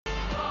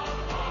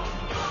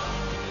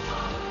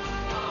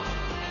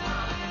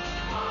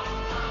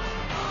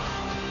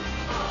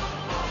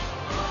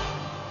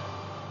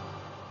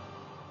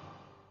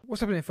What's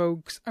happening,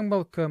 folks, and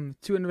welcome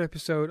to another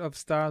episode of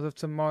Stars of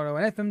Tomorrow,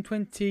 an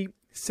FM20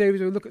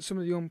 series where we look at some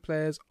of the young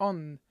players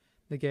on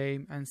the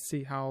game and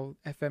see how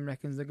FM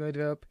reckons they're going to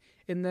develop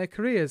in their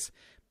careers.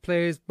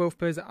 Both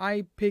players that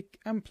I pick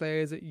and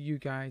players that you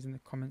guys in the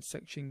comments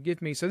section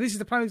give me. So this is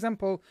the prime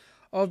example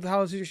of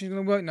how the situation is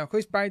going to work now.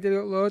 Because by daily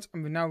uploads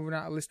and we've now run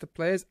out a list of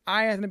players,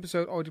 I had an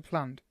episode already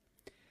planned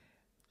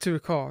to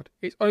record.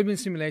 It's already been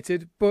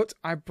simulated, but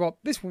I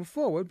brought this one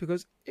forward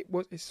because it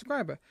was a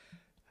subscriber.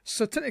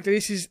 So technically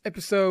this is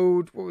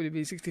episode, what would it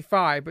be,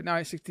 65, but now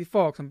it's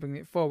 64 because I'm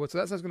bringing it forward. So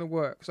that's how it's going to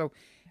work. So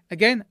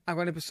again, I've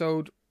got an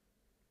episode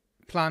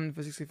planned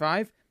for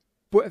 65,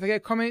 but if I get a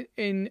comment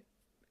in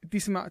a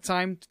decent amount of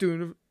time to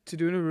do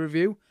another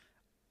review,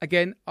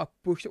 again, I'll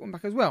push that one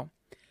back as well.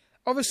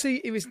 Obviously,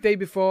 if it's the day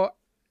before,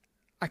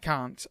 I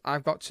can't.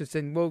 I've got to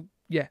think, well,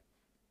 yeah,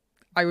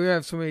 I will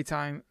have so many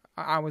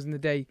hours in the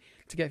day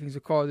to get things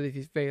recorded if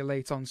it's very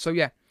late on. So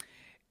yeah,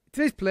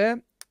 today's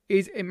player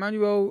is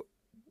Emanuel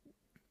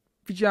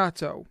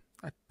Vignato.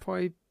 I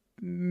probably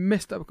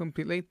messed up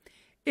completely.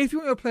 If you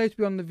want your player to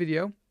be on the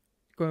video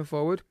going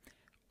forward,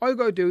 all you've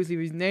got to do is leave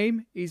his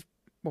name,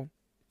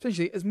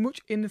 essentially as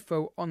much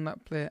info on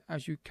that player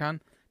as you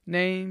can.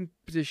 Name,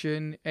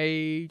 position,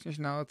 age,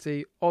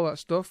 nationality, all that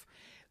stuff.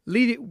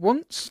 Leave it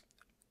once.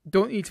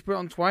 Don't need to put it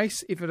on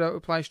twice. If I don't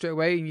reply straight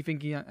away and you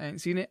think you ain't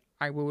seen it,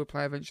 I will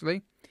reply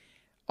eventually.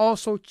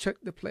 Also check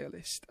the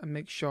playlist and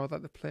make sure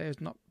that the player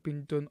has not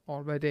been done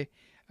already.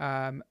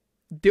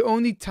 The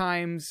only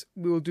times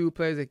we will do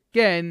players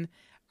again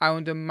are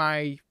under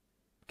my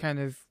kind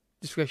of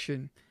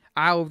discretion.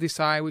 I'll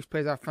decide which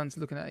players I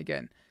fancy looking at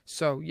again.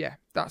 So yeah,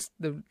 that's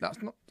the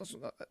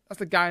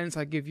guidance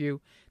I give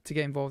you to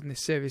get involved in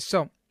this series.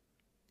 So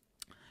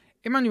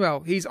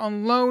Emanuel, he's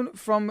on loan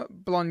from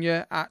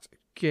Bologna at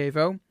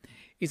Chievo.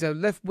 He's a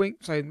left wing.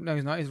 Sorry, no,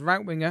 he's not. He's a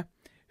right winger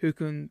who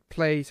can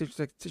play such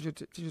like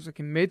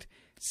in mid.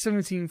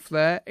 17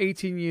 flair,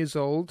 18 years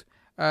old.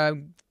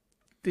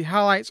 The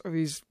highlights of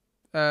his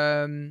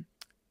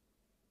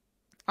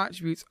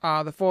attributes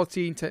are the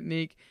 14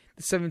 technique,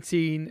 the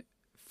 17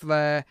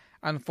 flair,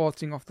 and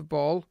 14 off the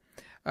ball.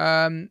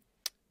 Cuts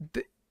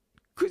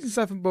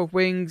himself from both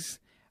wings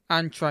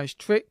and tries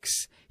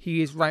tricks.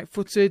 He is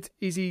right-footed.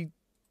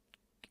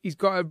 He's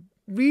got a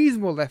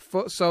reasonable left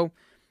foot, so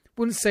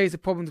wouldn't say it's a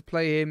problem to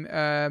play him.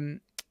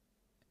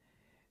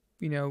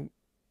 Central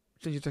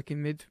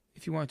attacking mid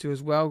if you want to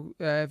as well.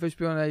 First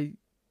be on a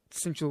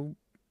central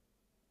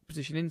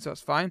positioning, so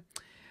that's fine.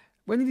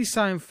 When did he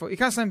sign for? He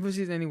can't sign for this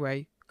season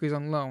anyway because he's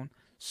on loan.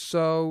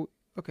 So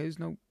okay, there's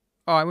no.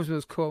 Oh, it must be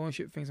those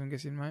co-ownership things, I'm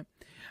guessing, right?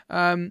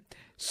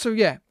 So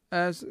yeah,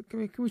 can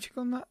we check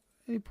on that?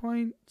 Any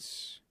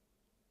points?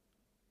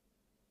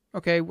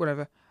 Okay,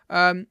 whatever.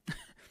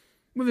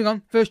 Moving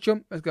on. First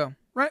jump. Let's go.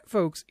 Right,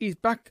 folks. He's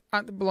back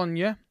at the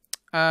Bologna,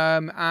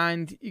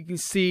 and you can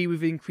see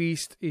we've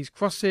increased his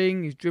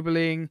crossing, his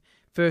dribbling,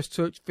 first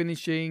touch,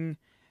 finishing,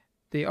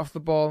 the off the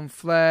ball and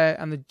flair,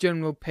 and the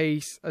general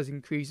pace has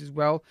increased as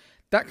well.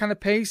 That kind of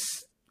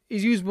pace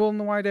is usable in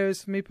the wide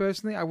areas for me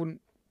personally. I wouldn't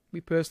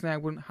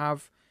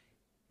have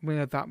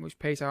that much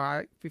pace. I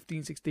like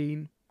 15,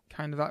 16,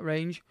 kind of that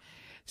range.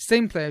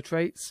 Same player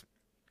traits.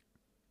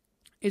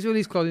 Is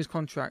release clause in his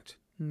contract?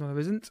 No, there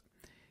isn't.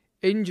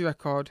 Injury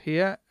record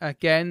here.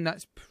 Again,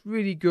 that's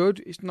pretty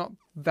good. It's not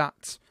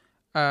that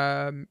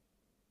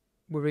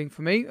worrying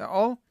for me at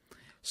all.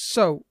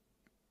 So,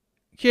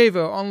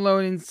 Chievo on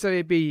loan in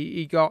Serie B,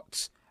 he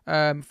got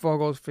 4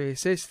 goals, 3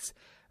 assists.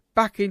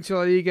 Back into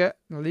La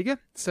Liga,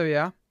 Serie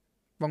A,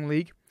 wrong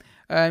league.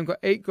 Got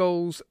 8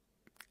 goals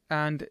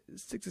and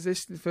 6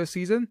 assists in the first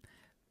season.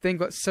 Then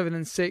got 7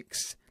 and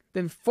 6.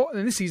 Then 4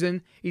 in this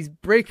season, his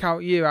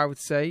breakout year, I would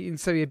say, in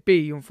Serie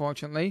B,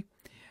 unfortunately.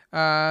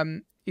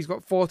 He's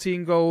got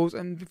 14 goals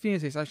and 15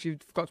 assists. I actually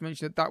forgot to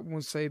mention that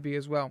was Serie B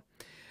as well.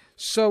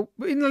 So,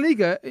 but in La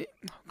Liga,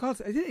 I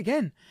did it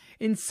again.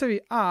 In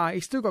Serie A,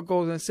 he's still got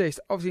goals and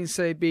assists. Obviously, in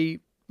Serie B,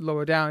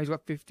 lower down, he's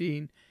got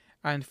 15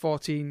 and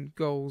 14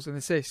 goals and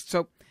assists.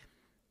 So,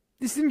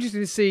 this is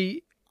interesting to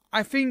see.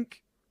 I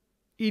think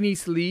he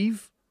needs to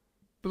leave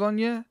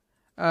Bologna.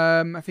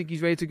 I think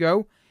he's ready to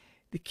go.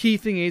 The key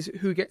thing is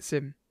who gets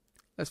him.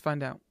 Let's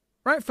find out.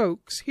 Right,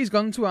 folks, he's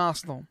gone to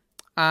Arsenal.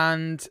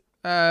 And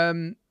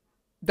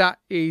that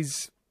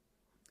is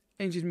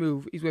Ange's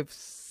move. He's worth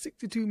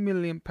 £62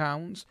 million.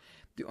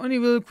 The only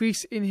real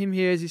increase in him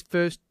here is his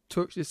first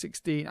touch to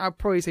 16. I'll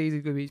probably say he's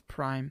going to be his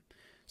prime.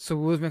 So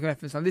we'll make an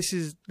reference. Now this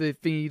is the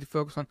thing you need to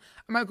focus on.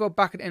 I might go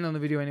back and end on the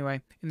video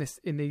anyway in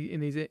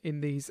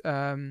these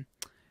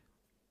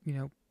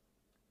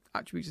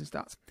attributes and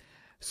stats.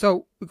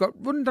 So we've got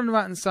running down the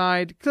right hand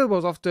side, clear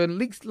balls often,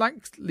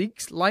 likes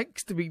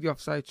to beat the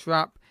offside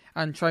trap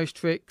and tries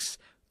tricks,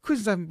 cuts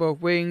himself from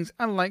both wings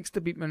and likes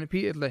to beat men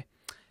repeatedly.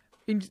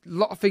 A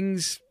lot of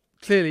things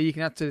clearly you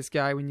can add to this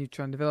guy when you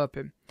try and develop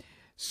him.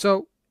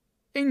 So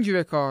injury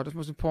record, that's the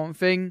most important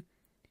thing.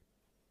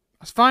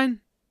 That's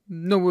fine.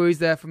 No worries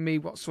there for me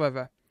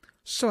whatsoever.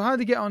 So how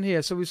did he get on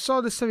here? So we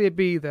saw the Serie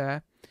B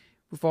there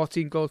with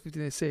 14 goals,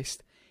 15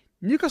 assists.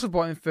 Newcastle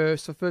brought him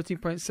first, so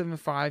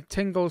 13.75,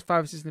 10 goals,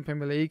 5 assists in the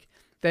Premier League,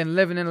 then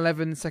 11 and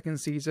 11 second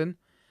season.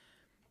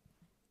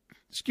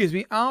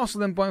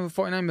 Arsenal then bought him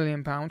for £49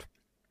 million, got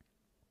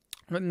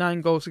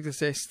 9 goals, 6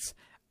 assists,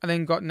 and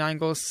then got 9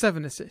 goals,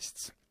 7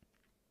 assists.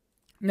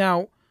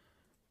 Now,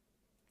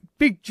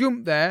 big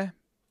jump there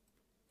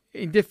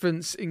in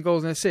difference in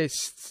goals and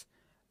assists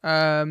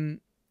from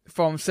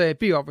Serie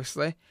B,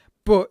 obviously,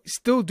 but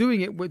still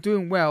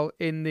doing well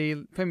in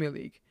the Premier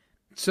League.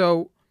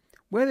 So,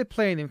 where they're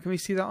playing him, can we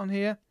see that on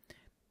here?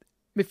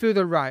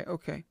 Midfielder right,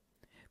 okay.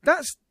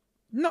 That's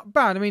not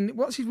bad. I mean,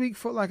 what's his weak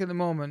foot like at the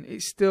moment?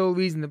 It's still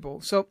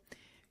reasonable. So,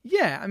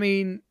 yeah, I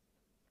mean,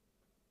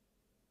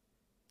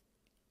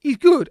 he's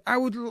good. I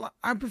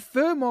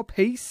prefer more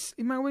pace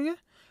in my winger,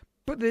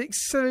 but the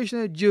acceleration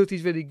and agility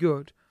is really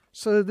good.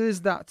 So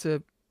there's that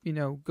to,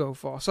 go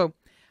for. So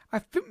I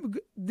think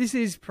this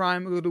is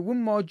prime. We'll do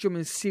one more jump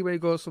and see where he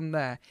goes from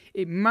there.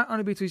 It might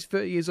only be till he's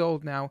 30 years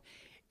old now,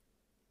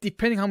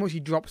 depending how much he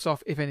drops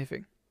off, if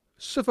anything.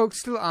 So folks,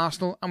 still at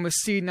Arsenal, and we're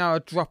seeing now a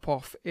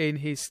drop-off in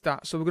his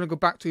stats. So we're going to go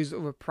back to his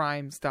other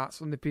prime stats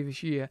from the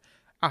previous year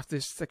after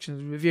this section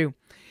of the review.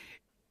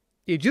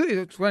 The agility is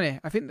up to 20.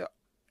 I think that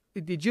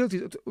the agility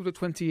is up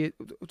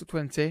to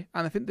 20,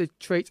 and I think the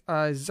traits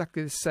are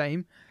exactly the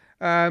same.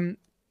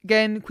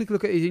 Again, quick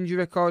look at his injury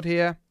record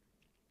here.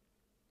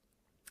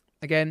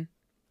 Again,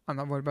 I'm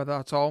not worried about that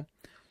at all.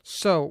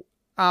 So,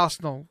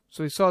 Arsenal.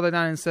 So we saw the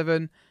 9 and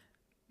 7.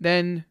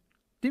 Then,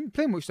 didn't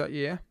play much that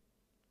year,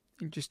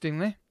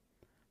 interestingly.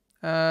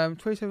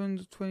 27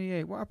 to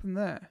 28. What happened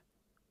there?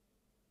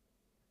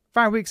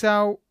 5 weeks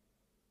out.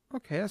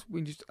 Okay, that's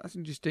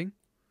interesting.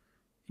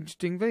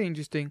 Interesting, very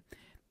interesting.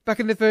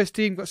 Back in the first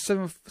team, got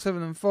 7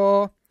 and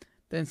 4,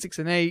 then 6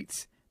 and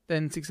 8,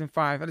 then 6 and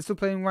 5. Are they still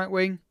playing right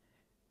wing?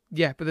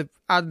 Yeah, but they've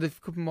added a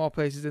couple more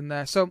places in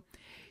there. So,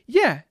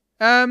 yeah,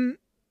 not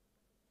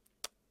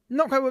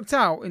quite worked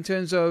out in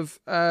terms of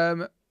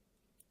to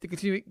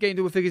continue getting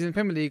double figures in the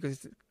Premier League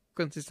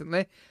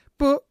consistently,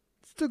 but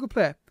still a good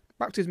player.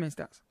 Back to his main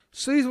stats.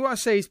 So these are what I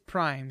say is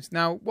primes.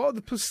 Now, what are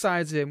the plus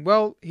sides of him?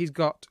 Well, he's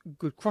got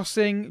good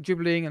crossing,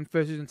 dribbling, and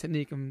first vision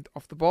technique and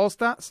off the ball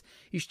stats.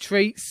 His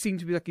traits seem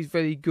to be like he's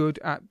very good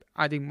at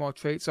adding more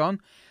traits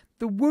on.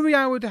 The worry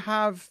I would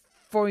have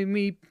for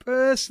me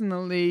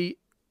personally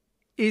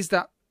is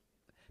that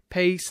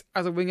pace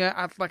as a winger.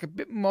 I'd like a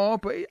bit more,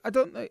 but I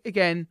don't know.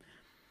 Again,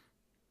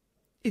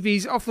 if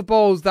he's off the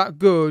balls that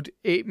good,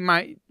 it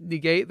might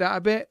negate that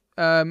a bit.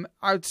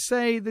 I'd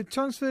say the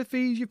transfer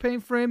fees you're paying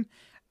for him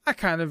are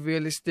kind of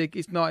realistic.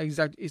 It's not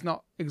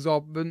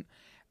exorbitant.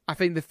 I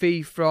think the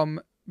fee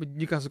from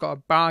Newcastle got a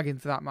bargain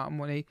for that amount of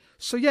money.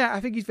 So yeah, I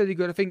think he's very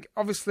good. I think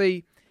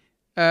obviously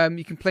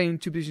you can play in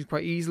 2 positions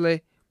quite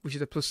easily, which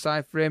is a plus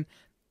side for him.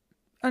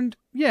 And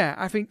yeah,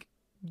 I think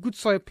good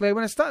solid player.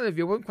 When I started the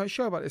review, I wasn't quite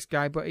sure about this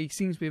guy, but he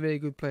seems to be a very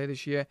good player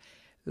this year.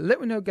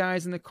 Let me know,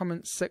 guys, in the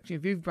comments section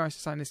if you've managed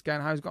to sign this guy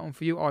and how he's got on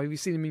for you, or if you've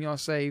seen him in your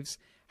saves,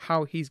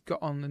 how he's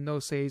got on in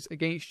those saves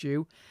against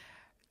you.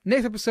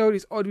 Next episode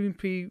is already been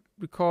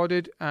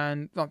pre-recorded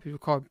and not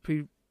pre-recorded,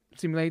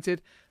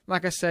 pre-simulated.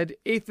 Like I said,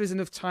 if there's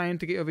enough time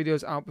to get your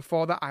videos out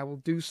before that, I will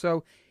do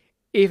so.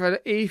 If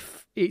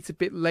it's a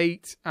bit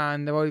late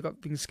and I've already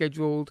got things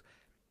scheduled,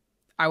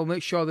 I will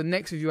make sure the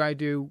next review I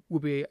do will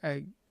be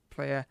a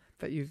player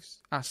that you've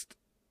asked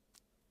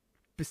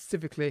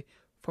specifically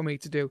for me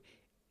to do.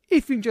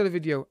 If you enjoyed the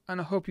video,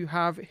 and I hope you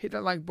have, hit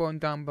that like button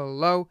down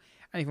below.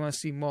 And if you want to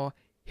see more,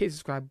 hit the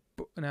subscribe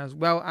button as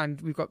well. And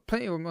we've got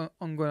plenty of ongoing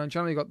on the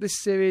channel. You've got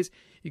this series,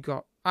 you've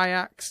got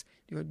Ajax,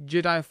 you've got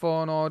Jedi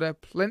Fallen Order,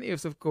 plenty of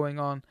stuff going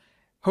on.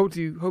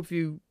 Hopefully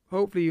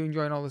you're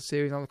enjoying all the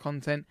series and all the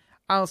content.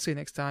 I'll see you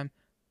next time.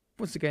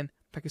 Once again,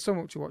 thank you so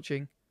much for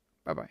watching.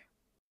 Bye bye.